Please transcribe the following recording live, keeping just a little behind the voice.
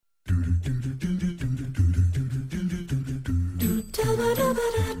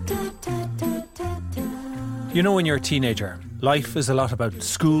You know, when you're a teenager, life is a lot about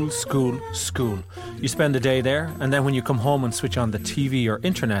school, school, school. You spend a day there, and then when you come home and switch on the TV or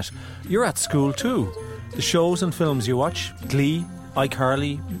internet, you're at school too. The shows and films you watch, Glee,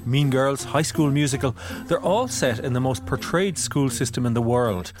 iCarly, Mean Girls, High School Musical, they're all set in the most portrayed school system in the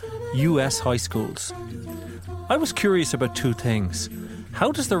world, US high schools. I was curious about two things.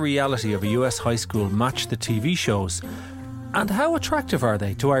 How does the reality of a US high school match the TV shows? And how attractive are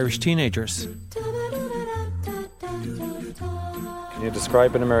they to Irish teenagers? Can you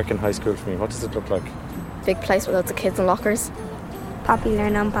describe an American high school for me? What does it look like? Big place with lots of kids and lockers. Popular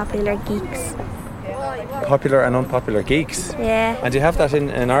and unpopular geeks. Popular and unpopular geeks? Yeah. And do you have that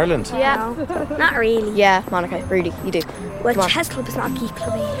in Ireland? Yeah. No, not really. Yeah, Monica, really, you do. Well, chess club is not a geek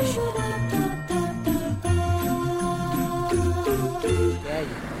club, eh?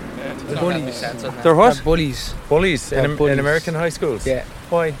 The bullies. They're what? They're bullies. Bullies in bullies. American high schools? Yeah.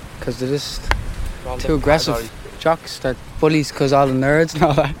 Why? Because they're just too aggressive. Jocks, they're bullies because all the nerds and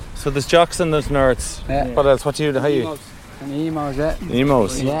all that. So there's jocks and there's nerds. Yeah. What else? How you? And emos, yeah.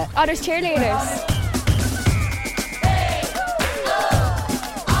 Emos? Yeah. Oh, there's cheerleaders.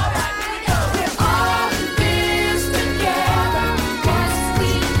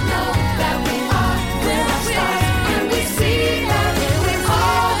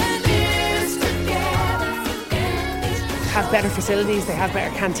 Have better facilities, they have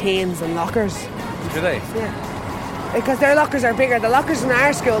better canteens and lockers. Do they? Yeah. Because their lockers are bigger. The lockers in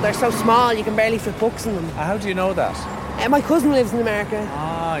our school, they're so small you can barely fit books in them. How do you know that? My cousin lives in America.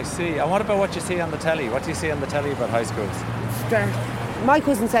 Ah, I see. And what about what you see on the telly? What do you see on the telly about high schools? My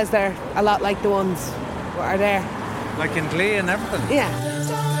cousin says they're a lot like the ones that are there. Like in Glee and everything? Yeah.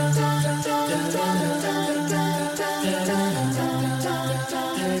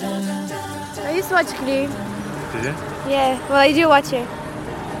 I used to watch Glee. Did you? Yeah, well, I do watch it.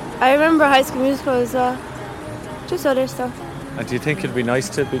 I remember High School Musical as well. Just other stuff. And do you think it'd be nice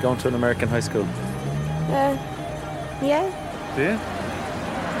to be going to an American high school? Yeah. Do you?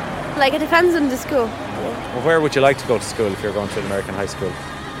 Like, it depends on the school. Well, where would you like to go to school if you're going to an American high school?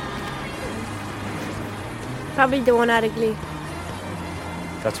 Probably the one out of Glee.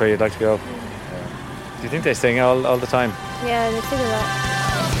 That's where you'd like to go? Yeah. Do you think they sing all the time? Yeah, they sing a lot.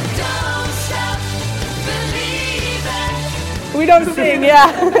 We don't sing,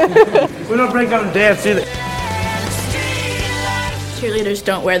 yeah. We don't break down and dance either. Cheerleaders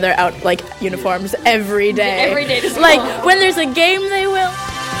don't wear their uniforms every day. Every day to school. Like when there's a game, they will.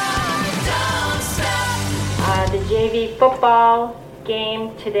 The JV football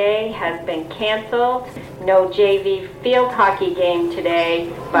game today has been canceled. No JV field hockey game today,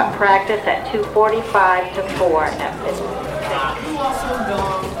 but practice at 2:45 to 4 at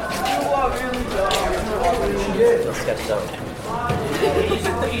Let's get started.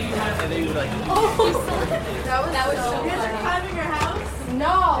 That was so fun. Climbing your house?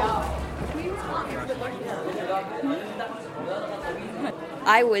 No.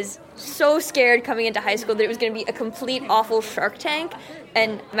 I was so scared coming into high school that it was going to be a complete awful Shark Tank.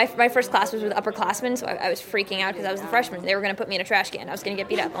 And my first class was with upperclassmen, so I was freaking out because I was the freshman. They were going to put me in a trash can. I was going to get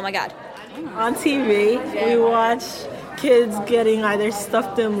beat up. Oh my God. On TV, we watch kids getting either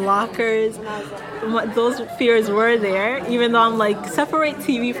stuffed in lockers. Those fears were there, even though I'm like, separate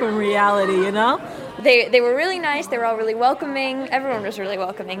TV from reality, you know? They were really nice. They were all really welcoming. Everyone was really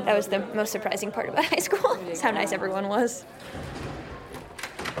welcoming. That was the most surprising part about high school, is how nice everyone was.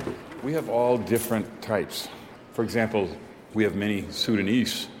 We have all different types. For example, we have many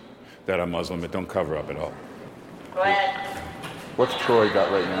Sudanese that are Muslim that don't cover up at all. Go ahead. What's Troy got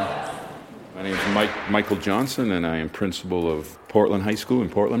right now? My name is Michael Johnson, and I am principal of Portland High School in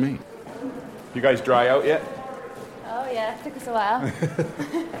Portland, Maine. You guys dry out yet? Oh yeah, it took us a while.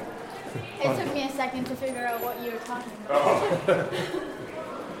 It took me a second to figure out what you were talking about.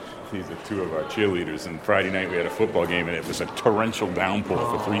 These are two of our cheerleaders, and Friday night we had a football game, and it was a torrential downpour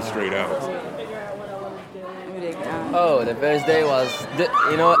for 3 straight hours. Oh, the first day was,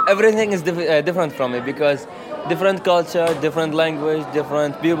 everything is different from me because different culture, different language,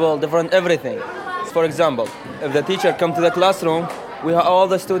 different people, different everything. For example, if the teacher comes to the classroom, all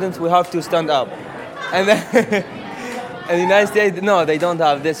the students, we have to stand up. And then in the United States, no, they don't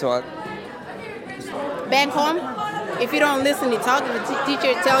have this one. Back home, if you don't listen to talk, if the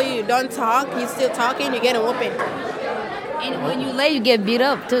teacher tell you don't talk, you still talking, you get a whooping. And when you late, you get beat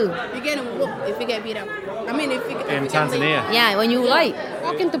up too. You get a whoop if you get beat up. I mean, if you in Tanzania. Yeah, when you late.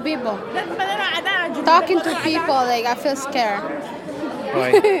 Talking to people. Talking to people, like I feel scared.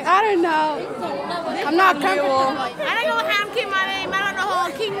 Why? I don't know. I'm not comfortable. I don't know how to keep my name. I don't know how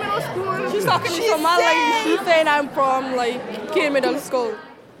to King Middle School. She's talking to Somali. She's saying I'm from like King Middle School.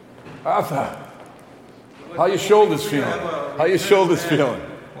 Arthur, how your shoulders feeling? How your shoulders feeling?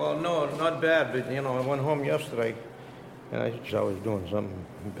 Well, no, not bad, but I went home yesterday and I thought I was doing something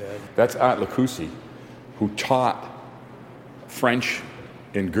bad. That's Art Lacusi, who taught French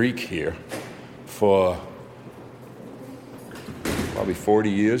and Greek here for probably 40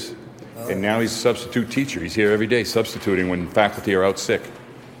 years. And now he's a substitute teacher. He's here every day substituting when faculty are out sick.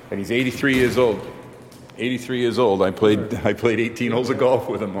 And he's 83 years old. 83 years old. I played 18 holes of golf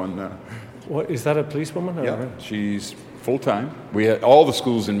with him on... What, is that a policewoman? Yeah, she's full-time. All the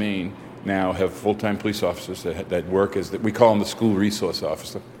schools in Maine now have full-time police officers that work as... we call them the school resource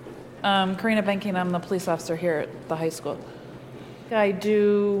officer. Karina Benking, I'm the police officer here at the high school. I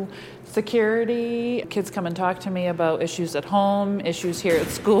do security. Kids come and talk to me about issues at home, issues here at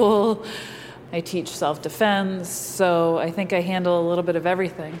school. I teach self-defense, so I think I handle a little bit of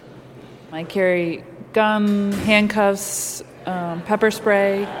everything. I carry gun, handcuffs, pepper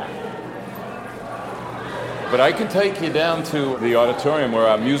spray. But I can take you down to the auditorium where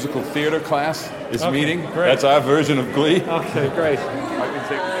our musical theater class is meeting. Great. That's our version of Glee. Okay, great.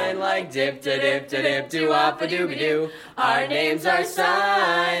 Like dip to dip to dip to wop a dooby doo. Our names are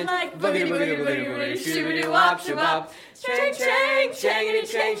signed like boogity boogity boogity boogity shooby doo wop shabop. Chang chang changity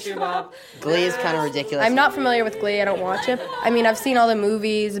chang shabop. Glee is kind of ridiculous. I'm not familiar with Glee. I don't watch it. I mean, I've seen all the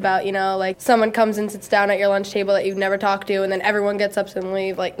movies about, like someone comes and sits down at your lunch table that you've never talked to, and then everyone gets up and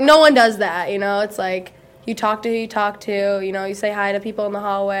leave. Like, no one does that, It's like you talk to who you talk to, you say hi to people in the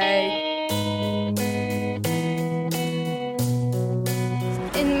hallway.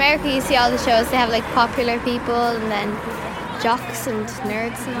 In America, you see all the shows. They have like popular people and then jocks and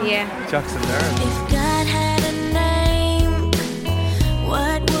nerds and all. Yeah. Jocks and nerds. If God had a name,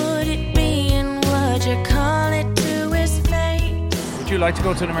 what would it be and would you call it to his face? Would you like to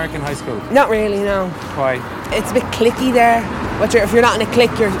go to an American high school? Not really, no. Why? It's a bit cliquey there. But if you're not in a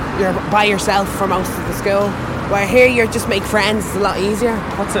clique, you're by yourself for most of the school. Where here you just make friends. It's a lot easier.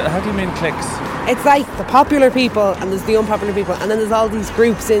 How do you mean cliques? It's like the popular people and there's the unpopular people, and then there's all these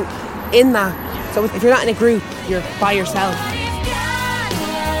groups in that. So if you're not in a group, you're by yourself.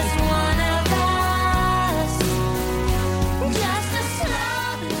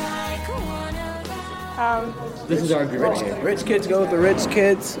 This is our group. Rich kids go with the rich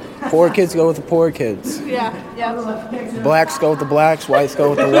kids. Poor kids go with the poor kids. Yeah. Blacks go with the blacks. Whites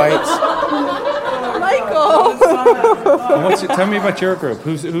go with the whites. Michael. Tell me about your group.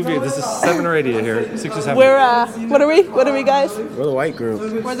 Who are you? This is 7 or 8 of you here. 6 or 7. We're what are we? What are we, guys? We're the white group.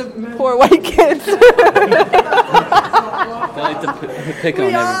 We're the poor white kids. They like to pick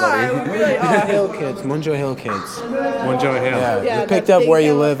on everybody. Really are. Hill kids, Munjo Hill kids. Munjo Hill. Yeah, you picked up where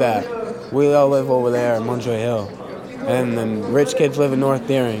you live at. We all live over there at Munjo Hill. And then rich kids live in North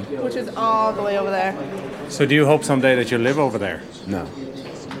Deering. Which is all the way over there. So do you hope someday that you'll live over there? No.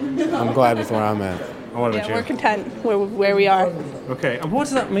 I'm glad with where I'm at. What about you? We're content where we are. Okay, and what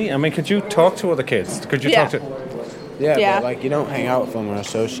does that mean? I mean, could you talk to other kids? Could you talk to... Yeah, but you don't hang out with them or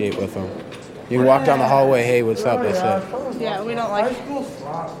associate with them. You can walk down the hallway, hey, what's up, that's it. Yeah, we don't like...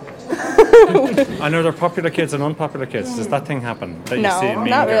 I know there are popular kids and unpopular kids. Does that thing happen that you see in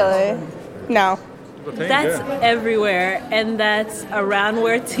not really. No. That's everywhere, and that's around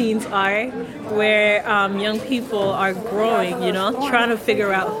where teens are, where young people are growing, trying to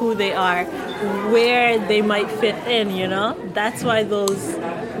figure out who they are, where they might fit in, That's why those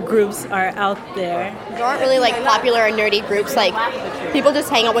groups are out there. There aren't really like popular or nerdy groups. Like people just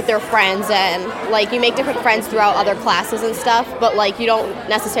hang out with their friends, and like you make different friends throughout other classes and stuff, but like you don't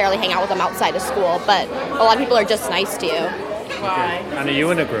necessarily hang out with them outside of school. But a lot of people are just nice to you. Why? And are you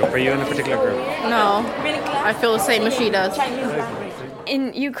in a group? Are you in a particular group? No, I feel the same as she does.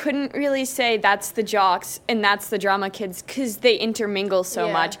 And you couldn't really say that's the jocks and that's the drama kids because they intermingle so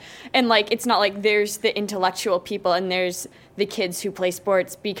much. And like it's not like there's the intellectual people and there's the kids who play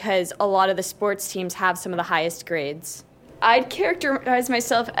sports, because a lot of the sports teams have some of the highest grades. I'd characterize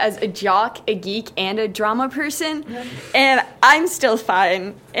myself as a jock, a geek, and a drama person, and I'm still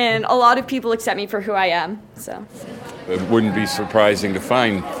fine. And a lot of people accept me for who I am. So it wouldn't be surprising to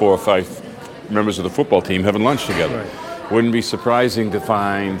find 4 or 5 members of the football team having lunch together. Right. Wouldn't be surprising to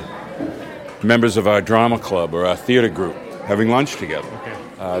find members of our drama club or our theater group having lunch together.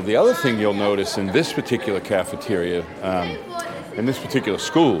 Okay. The other thing you'll notice in this particular cafeteria, in this particular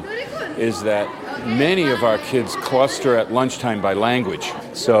school, is that many of our kids cluster at lunchtime by language.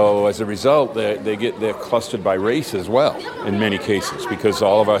 So as a result, they're clustered by race as well in many cases, because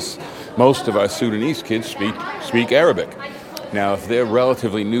most of our Sudanese kids speak Arabic. Now, if they're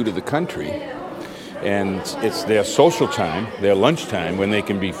relatively new to the country, and it's their social time, their lunchtime, when they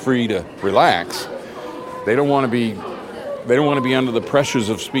can be free to relax. They don't want to be under the pressures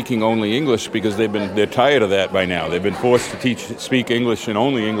of speaking only English because they're tired of that by now. They've been forced to speak English and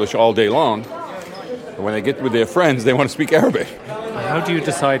only English all day long. And when they get with their friends, they want to speak Arabic. How do you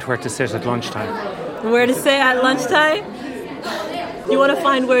decide where to sit at lunchtime? Where to sit at lunchtime? You want to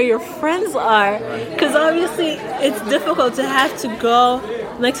find where your friends are, because obviously it's difficult to have to go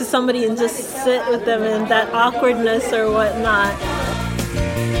next to somebody and just sit with them in that awkwardness or whatnot.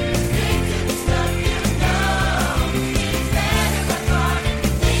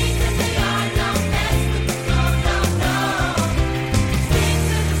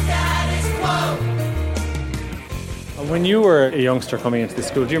 When you were a youngster coming into the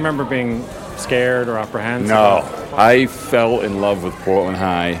school, do you remember being scared or apprehensive? No, I fell in love with Portland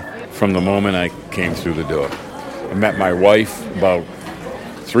High from the moment I came through the door. I met my wife about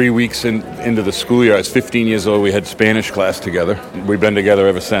 3 weeks into the school year. I was 15 years old. We had Spanish class together. We've been together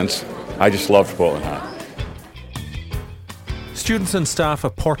ever since. I just loved Portland High. Students and staff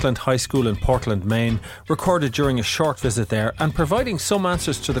at Portland High School in Portland, Maine, recorded during a short visit there and providing some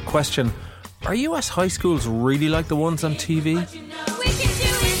answers to the question, are US high schools really like the ones on TV?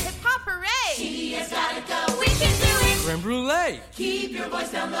 Creme brulee. Keep your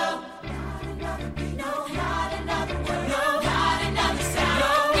voice down low. No, not another word. No, not another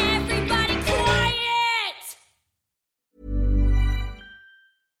sound. Everybody quiet.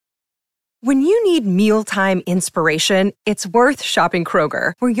 When you need mealtime inspiration, it's worth shopping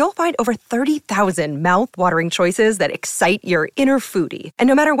Kroger, where you'll find over 30,000 mouth-watering choices that excite your inner foodie. And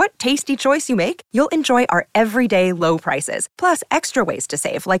no matter what tasty choice you make, you'll enjoy our everyday low prices, plus extra ways to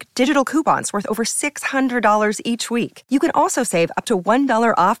save, like digital coupons worth over $600 each week. You can also save up to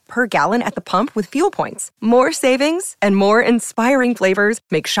 $1 off per gallon at the pump with fuel points. More savings and more inspiring flavors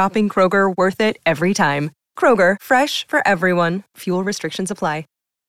make shopping Kroger worth it every time. Kroger, fresh for everyone. Fuel restrictions apply.